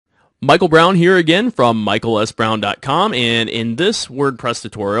Michael Brown here again from michaelsbrown.com, and in this WordPress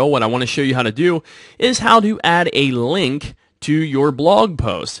tutorial what I want to show you how to do is how to add a link to your blog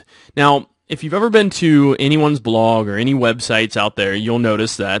post. Now, if you've ever been to anyone's blog or any websites out there, you'll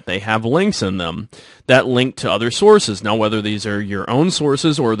notice that they have links in them that link to other sources. Now, whether these are your own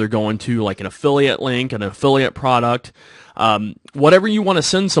sources or they're going to like an affiliate link, an affiliate product, whatever you want to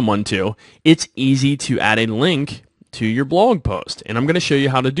send someone to, it's easy to add a link to your blog post, and I'm going to show you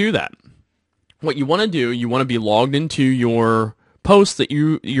how to do that. What you want to do, you want to be logged into your post that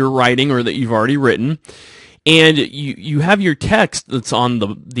you're writing or that you've already written, and you have your text that's on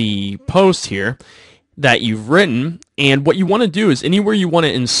the post here that you've written, and what you want to do is anywhere you want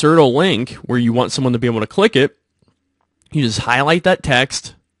to insert a link where you want someone to be able to click it, you just highlight that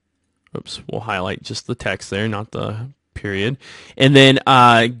text. Oops, we'll highlight just the text there, not the period, and then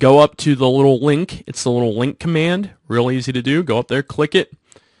go up to the little link. It's the little link command, real easy to do. Go up there, click it,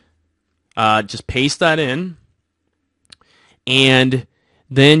 just paste that in, and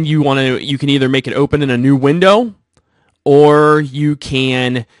then you can either make it open in a new window, or you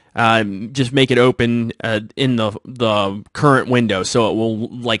can just make it open in the current window, so it will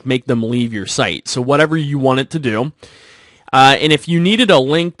like make them leave your site. So whatever you want it to do. And if you needed a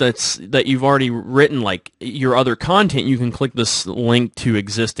link that you've already written, like your other content, you can click this link to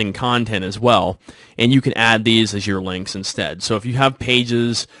existing content as well, and you can add these as your links instead. So if you have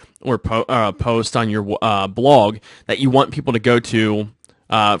pages or posts on your blog that you want people to go to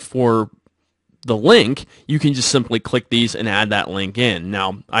for the link, you can just simply click these and add that link in.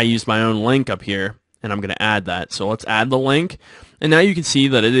 Now, I used my own link up here, and I'm going to add that. So let's add the link. And now you can see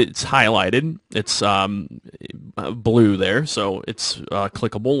that it's highlighted. It's blue there, so it's a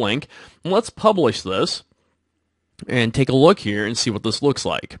clickable link. And let's publish this and take a look here and see what this looks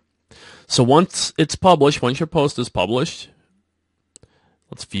like. So once it's published, once your post is published,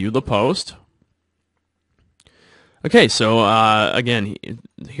 let's view the post. Okay, so again,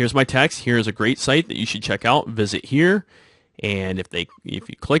 here's my text. Here's a great site that you should check out. Visit here, and if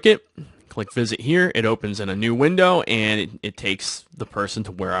you click it, click visit here, it opens in a new window, and it takes the person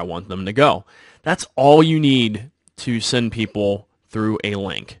to where I want them to go. That's all you need to send people through a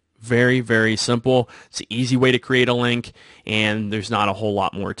link. Very, very simple. It's an easy way to create a link, and there's not a whole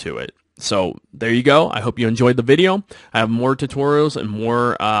lot more to it. So there you go. I hope you enjoyed the video. I have more tutorials and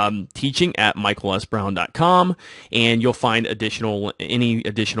more teaching at michaelsbrown.com, and you'll find any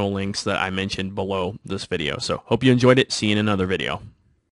additional links that I mentioned below this video. So hope you enjoyed it. See you in another video.